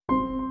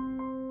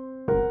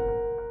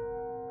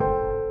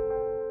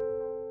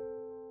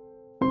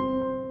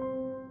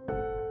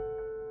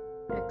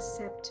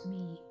accept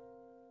me.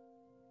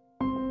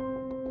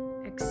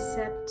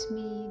 Accept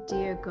me,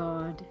 dear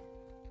God.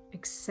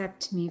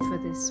 Accept me for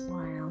this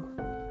while.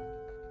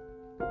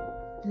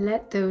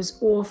 Let those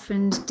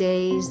orphaned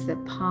days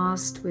that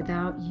passed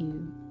without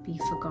you be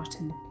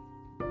forgotten.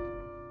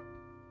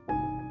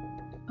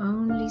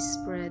 Only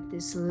spread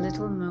this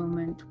little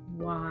moment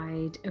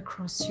wide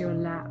across your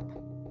lap,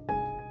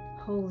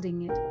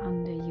 holding it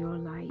under your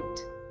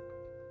light.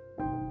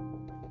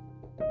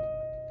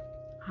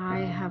 I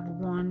have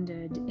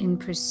wandered in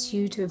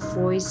pursuit of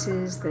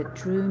voices that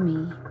drew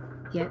me,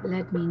 yet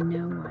led me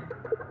nowhere.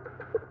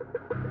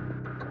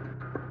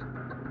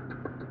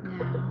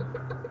 Now,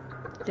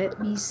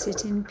 let me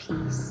sit in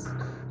peace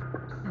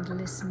and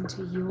listen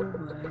to your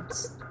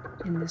words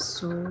in the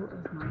soul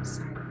of my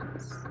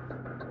silence.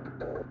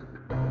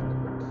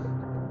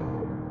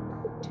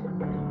 Do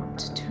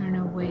not turn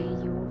away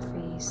your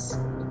face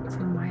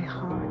from my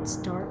heart's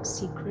dark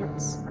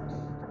secrets,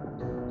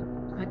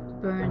 but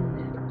burn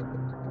them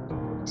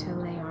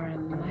till they are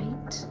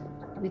alight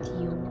with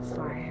your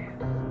fire.